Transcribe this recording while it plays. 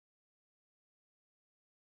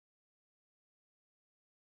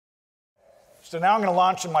So now I'm going to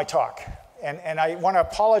launch in my talk. And I want to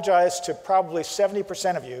apologize to probably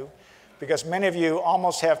 70% of you, because many of you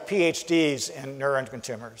almost have PhDs in neuroendocrine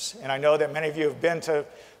tumors. And I know that many of you have been to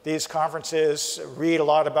these conferences, read a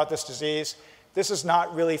lot about this disease. This is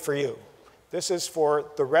not really for you. This is for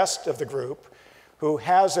the rest of the group who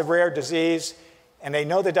has a rare disease, and they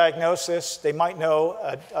know the diagnosis. They might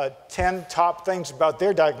know 10 top things about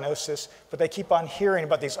their diagnosis, but they keep on hearing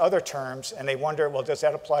about these other terms, and they wonder, well, does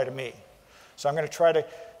that apply to me? So I'm going to try to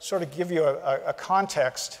sort of give you a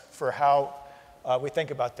context for how we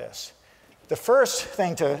think about this. The first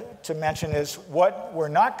thing to mention is what we're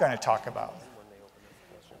not going to talk about.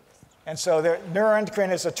 And so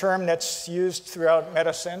neuroendocrine is a term that's used throughout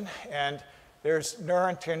medicine, and there's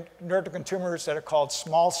neuroendocrine tumors that are called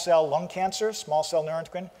small cell lung cancer, small cell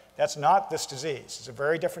neuroendocrine. That's not this disease. It's a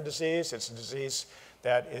very different disease. It's a disease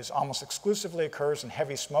that is almost exclusively occurs in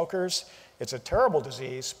heavy smokers. It's a terrible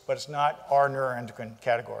disease, but it's not our neuroendocrine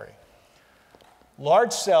category.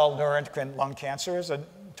 Large cell neuroendocrine lung cancer is an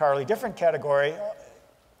entirely different category,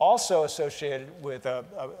 also associated with a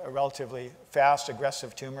relatively fast,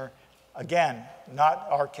 aggressive tumor. Again, not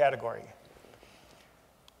our category.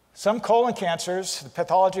 Some colon cancers, the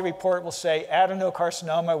pathology report will say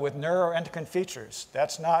adenocarcinoma with neuroendocrine features.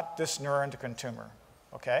 That's not this neuroendocrine tumor,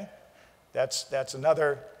 okay? That's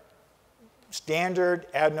another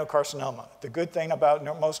standard adenocarcinoma. The good thing about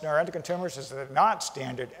most neuroendocrine tumors is that they're not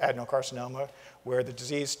standard adenocarcinoma, where the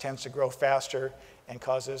disease tends to grow faster and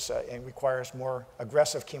causes and requires more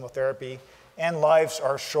aggressive chemotherapy, and lives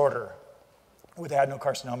are shorter with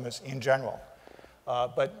adenocarcinomas in general.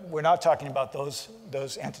 But we're not talking about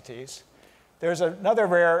those entities. There's another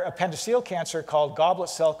rare appendiceal cancer called goblet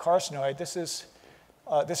cell carcinoid. This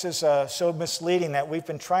is so misleading that we've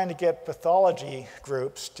been trying to get pathology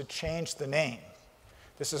groups to change the name.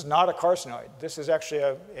 This is not a carcinoid. This is actually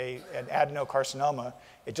an adenocarcinoma.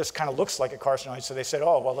 It just kind of looks like a carcinoid, so they said,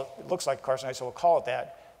 oh, well, it looks like a carcinoid, so we'll call it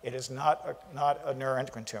that. It is not a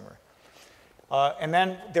neuroendocrine tumor. And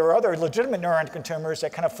then there are other legitimate neuroendocrine tumors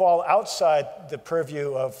that kind of fall outside the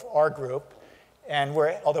purview of our group. And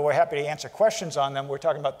although we're happy to answer questions on them, we're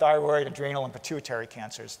talking about thyroid, adrenal, and pituitary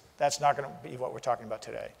cancers. That's not going to be what we're talking about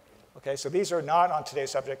today. Okay, so these are not on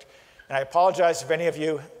today's subject. And I apologize if any of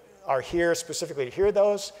you are here specifically to hear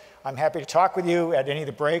those. I'm happy to talk with you at any of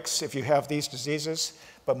the breaks if you have these diseases.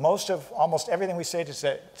 But almost everything we say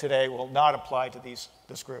today will not apply to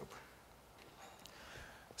this group.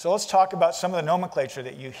 So let's talk about some of the nomenclature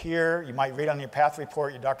that you hear, you might read on your path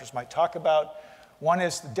report, your doctors might talk about. One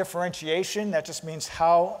is the differentiation. That just means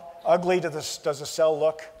how ugly does a cell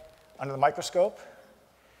look under the microscope.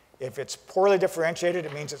 If it's poorly differentiated,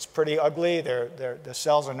 it means it's pretty ugly. The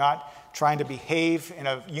cells are not trying to behave in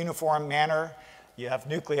a uniform manner. You have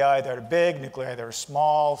nuclei that are big, nuclei that are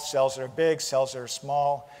small, cells that are big, cells that are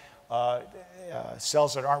small,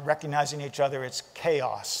 cells that aren't recognizing each other. It's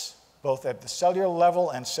chaos, both at the cellular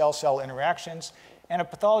level and cell-cell interactions, and a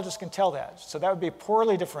pathologist can tell that. So that would be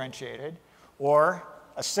poorly differentiated, or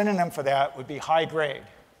a synonym for that would be high grade.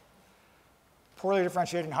 Poorly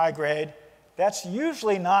differentiated and high grade, that's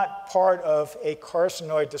usually not part of a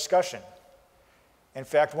carcinoid discussion. In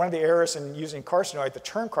fact, one of the errors in using carcinoid, the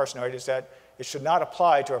term carcinoid, is that it should not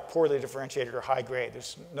apply to a poorly differentiated or high grade.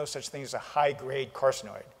 There's no such thing as a high grade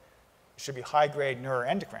carcinoid. It should be high grade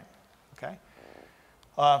neuroendocrine, okay?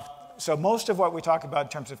 So most of what we talk about in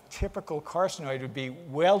terms of typical carcinoid would be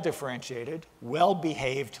well-differentiated,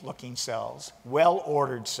 well-behaved looking cells,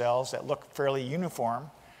 well-ordered cells that look fairly uniform,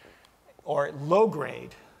 or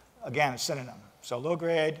low-grade, again, a synonym. So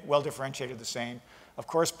low-grade, well-differentiated, the same. Of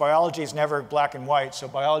course, biology is never black and white, so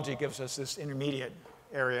biology gives us this intermediate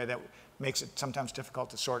area that makes it sometimes difficult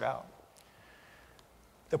to sort out.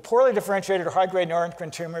 The poorly differentiated or high-grade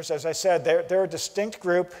neuroendocrine tumors, as I said, they're a distinct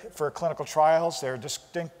group for clinical trials. They're a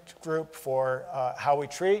distinct group for how we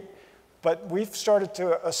treat. But we've started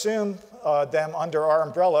to assume them under our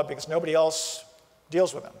umbrella because nobody else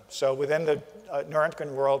deals with them. So within the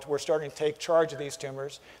neuroendocrine world, we're starting to take charge of these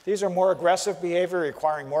tumors. These are more aggressive behavior,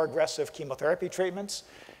 requiring more aggressive chemotherapy treatments.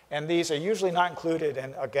 And these are usually not included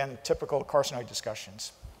in, again, typical carcinoid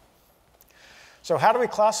discussions. So how do we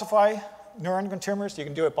classify neuroendocrine tumors? You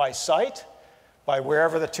can do it by site, by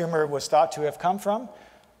wherever the tumor was thought to have come from,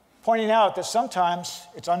 pointing out that sometimes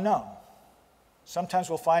it's unknown. Sometimes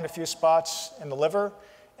we'll find a few spots in the liver,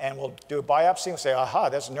 and we'll do a biopsy and say, aha,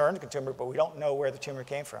 that's a neuroendocrine tumor, but we don't know where the tumor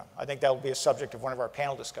came from. I think that will be a subject of one of our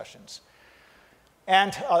panel discussions.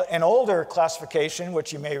 And an older classification,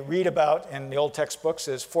 which you may read about in the old textbooks,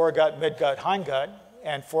 is foregut, midgut, hindgut,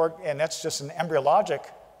 and that's just an embryologic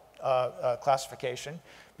classification,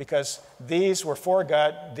 because these were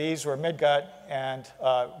foregut, these were midgut, and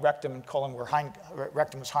rectum and colon were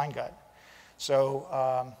rectum was hindgut.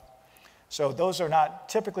 So, so those are not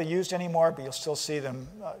typically used anymore, but you'll still see them.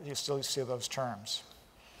 You still see those terms.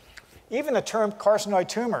 Even the term carcinoid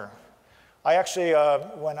tumor. I actually,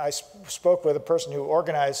 when I spoke with a person who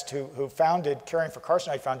organized, who founded Caring for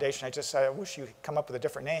Carcinoid Foundation, I just said, I wish you could come up with a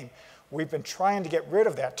different name. We've been trying to get rid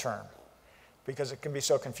of that term because it can be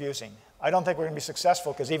so confusing. I don't think we're going to be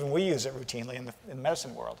successful because even we use it routinely in the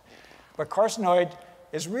medicine world. But carcinoid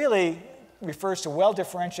is really refers to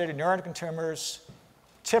well-differentiated neuroendocrine tumors.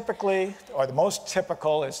 Typically, or the most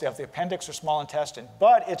typical, is of the appendix or small intestine,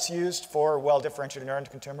 but it's used for well-differentiated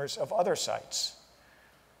neuroendocrine tumors of other sites.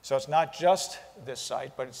 So it's not just this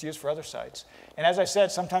site, but it's used for other sites. And as I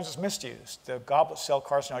said, sometimes it's misused. The goblet cell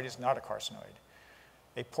carcinoid is not a carcinoid.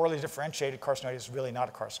 A poorly differentiated carcinoid is really not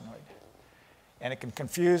a carcinoid. And it can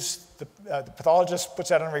confuse, the pathologist puts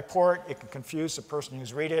that on a report, it can confuse the person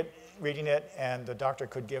who's reading it, and the doctor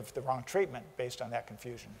could give the wrong treatment based on that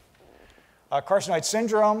confusion. Carcinoid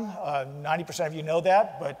syndrome, 90% of you know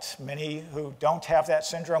that, but many who don't have that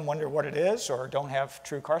syndrome wonder what it is or don't have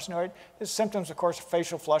true carcinoid. The symptoms, of course, are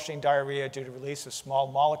facial flushing, diarrhea due to release of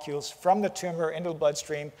small molecules from the tumor into the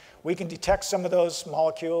bloodstream. We can detect some of those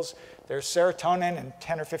molecules. There's serotonin and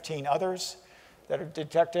 10 or 15 others that are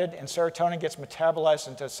detected, and serotonin gets metabolized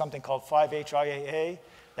into something called 5-HIAA.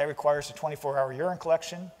 That requires a 24-hour urine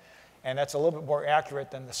collection, and that's a little bit more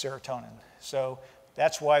accurate than the serotonin. So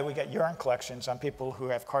that's why we get urine collections on people who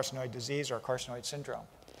have carcinoid disease or carcinoid syndrome.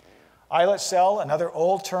 Islet cell, another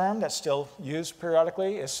old term that's still used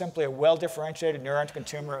periodically, is simply a well-differentiated neuroendocrine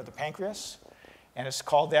tumor of the pancreas. And it's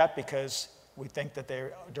called that because we think that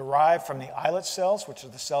they're derived from the islet cells, which are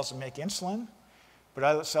the cells that make insulin. But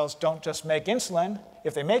islet cells don't just make insulin.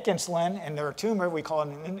 If they make insulin and they're a tumor, we call it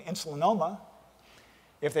an insulinoma.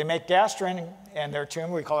 If they make gastrin and they're a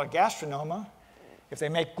tumor, we call it a gastrinoma. If they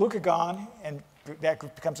make glucagon and that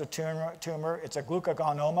becomes a tumor, it's a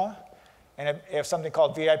glucagonoma. And if something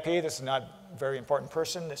called VIP, this is not a very important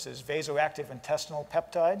person, this is vasoactive intestinal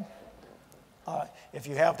peptide. If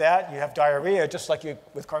you have that, you have diarrhea, just like you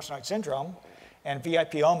with carcinoid syndrome. And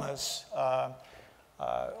VIPomas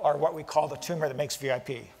are what we call the tumor that makes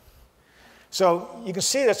VIP. So you can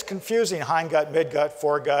see that's confusing: hindgut, midgut,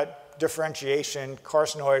 foregut, differentiation,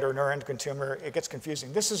 carcinoid or neuroendocrine tumor. It gets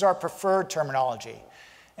confusing. This is our preferred terminology.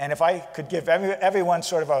 And if I could give everyone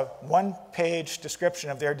sort of a one-page description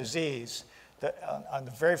of their disease, on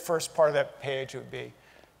the very first part of that page, it would be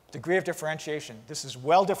degree of differentiation. This is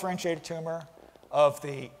well-differentiated tumor of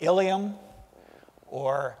the ileum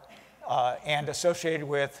and associated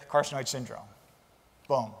with carcinoid syndrome.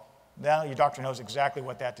 Boom. Now your doctor knows exactly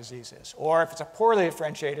what that disease is. Or if it's a poorly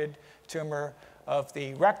differentiated tumor of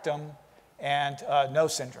the rectum and no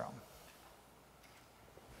syndrome.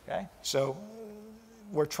 Okay? So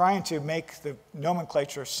we're trying to make the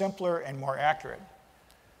nomenclature simpler and more accurate.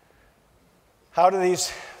 How do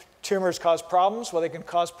these tumors cause problems? Well, they can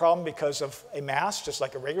cause problems because of a mass, just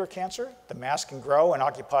like a regular cancer. The mass can grow and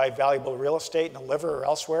occupy valuable real estate in the liver or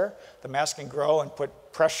elsewhere. The mass can grow and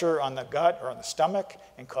put pressure on the gut or on the stomach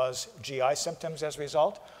and cause GI symptoms as a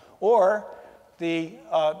result. Or the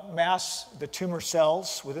mass, the tumor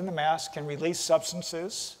cells within the mass can release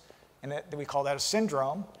substances, and we call that a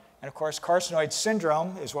syndrome. And of course, carcinoid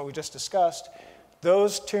syndrome is what we just discussed.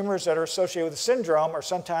 Those tumors that are associated with the syndrome are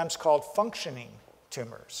sometimes called functioning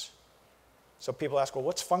tumors. So people ask, well,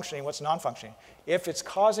 what's functioning, what's non-functioning? If it's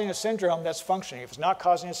causing a syndrome, that's functioning. If it's not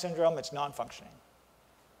causing a syndrome, it's non-functioning.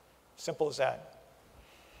 Simple as that.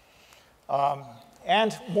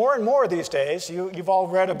 And more these days, you've all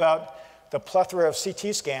read about the plethora of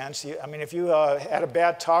CT scans. I mean, if you had a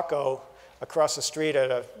bad taco across the street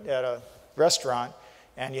at a restaurant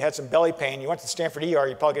and you had some belly pain, you went to the Stanford ER,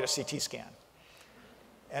 you'd probably get a CT scan.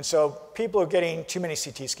 And so people are getting too many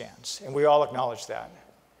CT scans, and we all acknowledge that.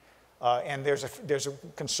 And there's a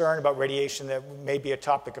concern about radiation that may be a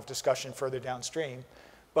topic of discussion further downstream.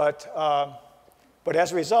 But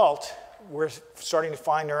as a result, we're starting to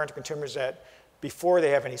find neuroendocrine tumors that before they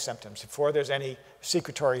have any symptoms, before there's any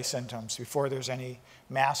secretory symptoms, before there's any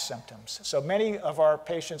mass symptoms. So many of our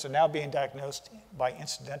patients are now being diagnosed by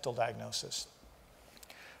incidental diagnosis.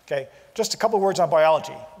 Okay, just a couple words on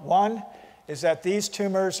biology. One is that these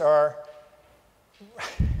tumors are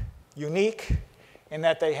unique in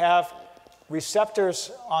that they have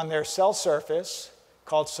receptors on their cell surface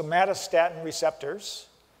called somatostatin receptors.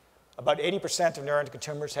 About 80% of neuroendocrine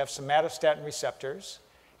tumors have somatostatin receptors.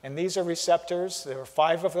 And these are receptors, there are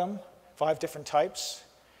 5 of them, 5 different types.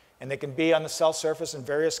 And they can be on the cell surface in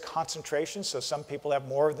various concentrations, so some people have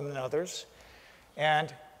more of them than others.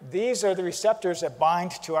 And these are the receptors that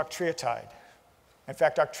bind to octreotide. In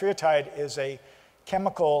fact, octreotide is a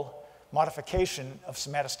chemical modification of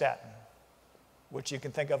somatostatin, which you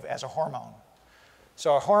can think of as a hormone.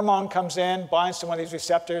 So a hormone comes in, binds to one of these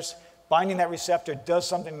receptors. Binding that receptor does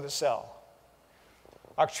something to the cell.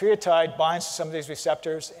 Octreotide binds to some of these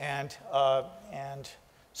receptors and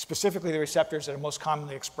specifically the receptors that are most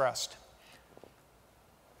commonly expressed.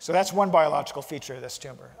 So that's one biological feature of this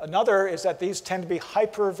tumor. Another is that these tend to be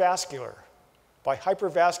hypervascular. By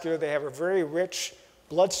hypervascular, they have a very rich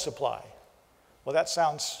blood supply. Well, that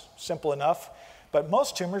sounds simple enough, but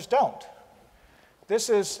most tumors don't. This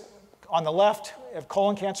is, on the left, of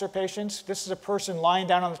colon cancer patients. This is a person lying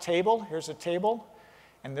down on the table. Here's a table,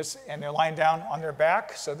 and they're lying down on their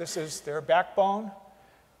back. So this is their backbone.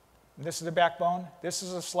 And this is the backbone. This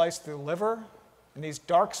is a slice through the liver. And these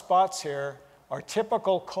dark spots here are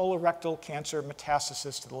typical colorectal cancer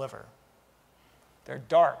metastasis to the liver. They're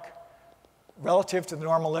dark relative to the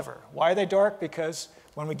normal liver. Why are they dark? Because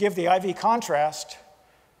when we give the IV contrast,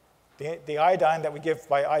 the iodine that we give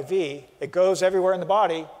by IV, it goes everywhere in the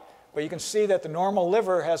body, but you can see that the normal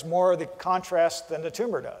liver has more of the contrast than the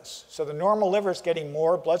tumor does. So the normal liver is getting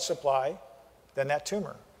more blood supply than that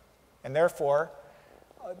tumor. And therefore,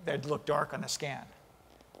 they'd look dark on the scan,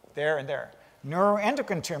 there and there.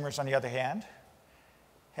 Neuroendocrine tumors, on the other hand,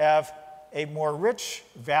 have a more rich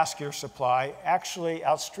vascular supply, actually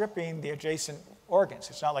outstripping the adjacent organs.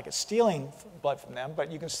 It's not like it's stealing blood from them, but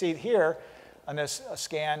you can see here on this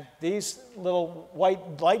scan, these little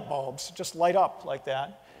white light bulbs just light up like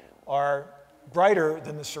that, are brighter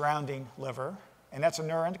than the surrounding liver, and that's a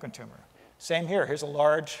neuroendocrine tumor. Same here. Here's a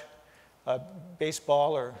large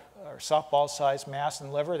baseball or softball-sized mass in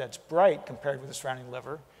the liver that's bright compared with the surrounding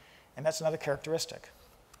liver, and that's another characteristic.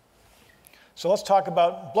 So let's talk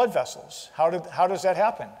about blood vessels. How does that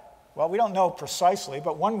happen? Well, we don't know precisely,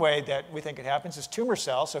 but one way that we think it happens is tumor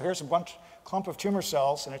cells. So here's a clump of tumor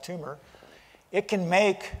cells in a tumor. It can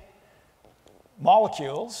make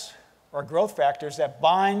molecules or growth factors that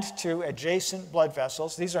bind to adjacent blood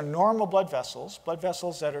vessels. These are normal blood vessels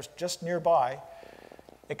that are just nearby.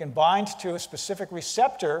 It can bind to a specific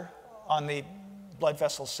receptor on the blood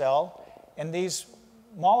vessel cell, and these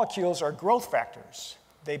molecules are growth factors.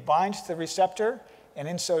 They bind to the receptor, and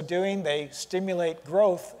in so doing, they stimulate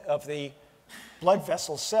growth of the blood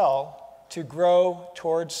vessel cell to grow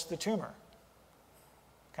towards the tumor.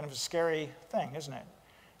 Kind of a scary thing, isn't it?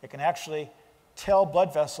 It can actually tell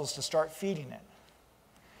blood vessels to start feeding it.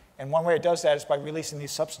 And one way it does that is by releasing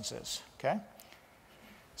these substances, okay?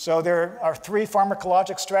 So there are 3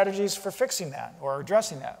 pharmacologic strategies for fixing that or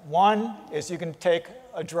addressing that. One is you can take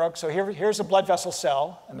a drug. So here's a blood vessel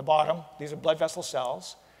cell in the bottom. These are blood vessel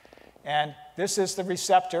cells. And this is the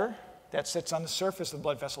receptor that sits on the surface of the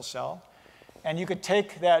blood vessel cell. And you could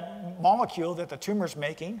take that molecule that the tumor's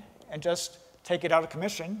making and just take it out of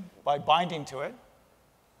commission by binding to it.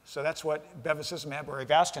 So that's what bevacizumab or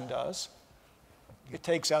Avastin does. It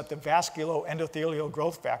takes out the vasculoendothelial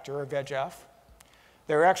growth factor, or VEGF.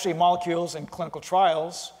 There are actually molecules in clinical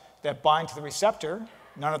trials that bind to the receptor.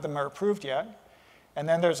 None of them are approved yet. And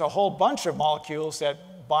then there's a whole bunch of molecules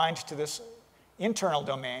that bind to this internal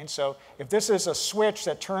domain. So if this is a switch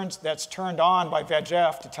that's turned on by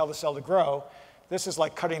VEGF to tell the cell to grow, this is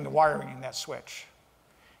like cutting the wiring in that switch.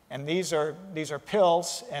 And these are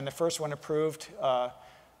pills, and the first one approved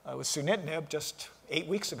was sunitinib just 8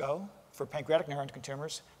 weeks ago for pancreatic neuroendocrine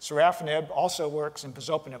tumors. Sorafenib also works, and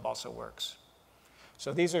pazopanib also works.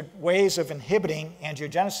 So these are ways of inhibiting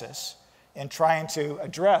angiogenesis and trying to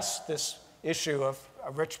address this issue of a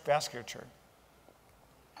rich vasculature.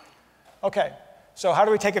 Okay, so how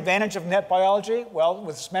do we take advantage of net biology? Well,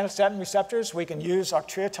 with somatostatin receptors, we can use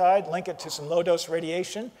octreotide, link it to some low-dose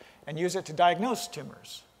radiation, and use it to diagnose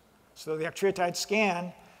tumors. So the octreotide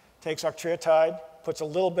scan takes octreotide, puts a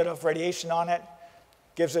little bit of radiation on it,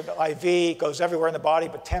 gives it IV, goes everywhere in the body,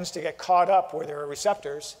 but tends to get caught up where there are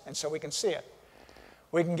receptors, and so we can see it.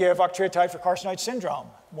 We can give octreotide for carcinoid syndrome.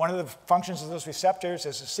 One of the functions of those receptors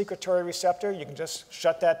is a secretory receptor. You can just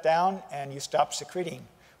shut that down and you stop secreting,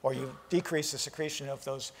 or you decrease the secretion of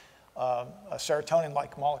those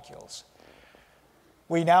serotonin-like molecules.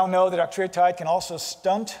 We now know that octreotide can also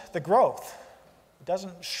stunt the growth. It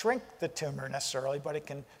doesn't shrink the tumor necessarily, but it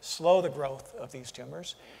can slow the growth of these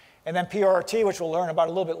tumors. And then PRRT, which we'll learn about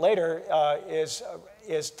a little bit later,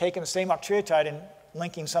 is taking the same octreotide and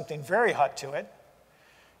linking something very hot to it.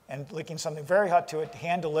 And linking something very hot to it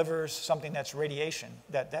hand delivers something that's radiation,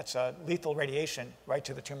 that's lethal radiation right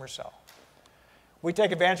to the tumor cell. We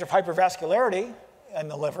take advantage of hypervascularity, in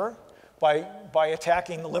the liver by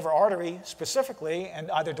attacking the liver artery specifically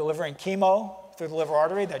and either delivering chemo through the liver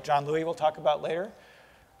artery that John Louis will talk about later,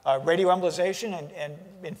 radioembolization and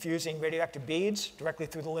infusing radioactive beads directly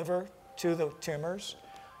through the liver to the tumors,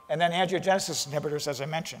 and then angiogenesis inhibitors, as I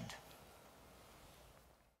mentioned.